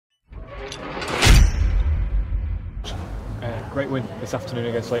Great win this afternoon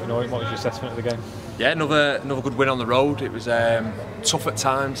against Leyton Orient. What was your assessment of the game? Yeah, another good win on the road. It was tough at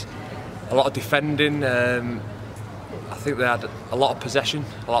times, a lot of defending. I think they had a lot of possession,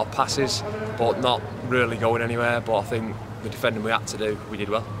 a lot of passes, but not really going anywhere. But I think the defending we had to do, we did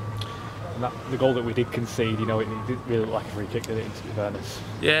well. And the goal that we did concede, it didn't really look like a free kick, did it, in fairness?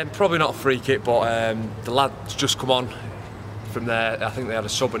 Yeah, probably not a free kick, but the lads just come on from there. I think they had a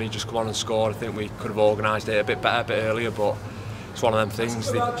sub and he just come on and scored. I think we could have organised it a bit better, a bit earlier, but it's one of them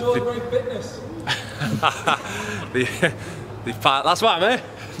things. They piled, that's what I mean.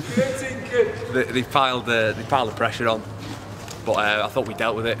 They piled the pressure on, but I thought we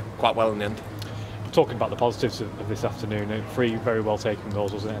dealt with it quite well in the end. Talking about the positives of this afternoon, 3 very well taken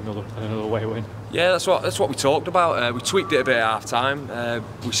goals, wasn't it? Another away win. Yeah, that's what we talked about. We tweaked it a bit at half time.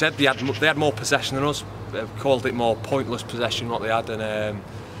 We said they had more possession than us. Called it more pointless possession what they had, and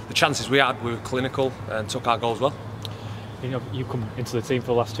the chances we had, we were clinical and took our goals well. You come into the team for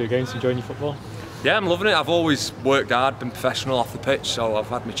the last 2 games, enjoying your football? Yeah, I'm loving it. I've always worked hard, been professional off the pitch, so I've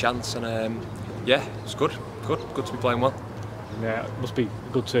had my chance, and yeah, it's good to be playing well. Yeah, it must be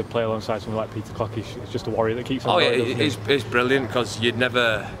good to play alongside someone like Peter Clock. He's just a warrior that keeps on. Oh yeah, it's brilliant because you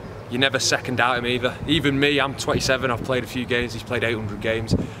never second out him either. Even me, I'm 27. I've played a few games. He's played 800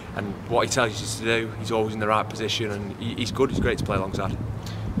 games, and what he tells you to do, he's always in the right position, and he's good. He's great to play alongside.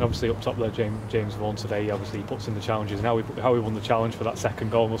 And obviously up top there, James Vaughan today. Obviously he puts in the challenges, and how he won the challenge for that second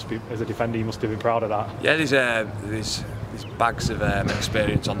goal must be, as a defender, he must have been proud of that. Yeah, there's bags of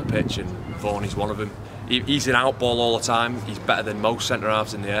experience on the pitch, and Vaughan is one of them. He's an out ball all the time. He's better than most centre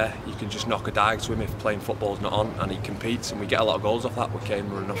halves in the air. You can just knock a dive to him if playing football's not on, and he competes, and we get a lot of goals off that with Kane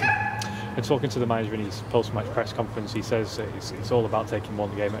running nothing. And talking to the manager in his post-match press conference, he says it's all about taking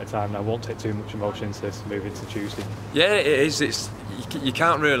one game at a time. Now, won't take too much emotion into this move into Tuesday. Yeah, it is. You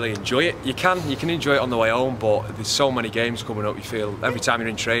can't really enjoy it. You can enjoy it on the way home, but there's so many games coming up. You feel every time you're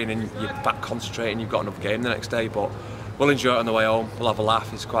in training, you're back concentrating. You've got another game the next day, but we'll enjoy it on the way home. We'll have a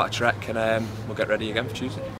laugh. It's quite a trek, and we'll get ready again for Tuesday.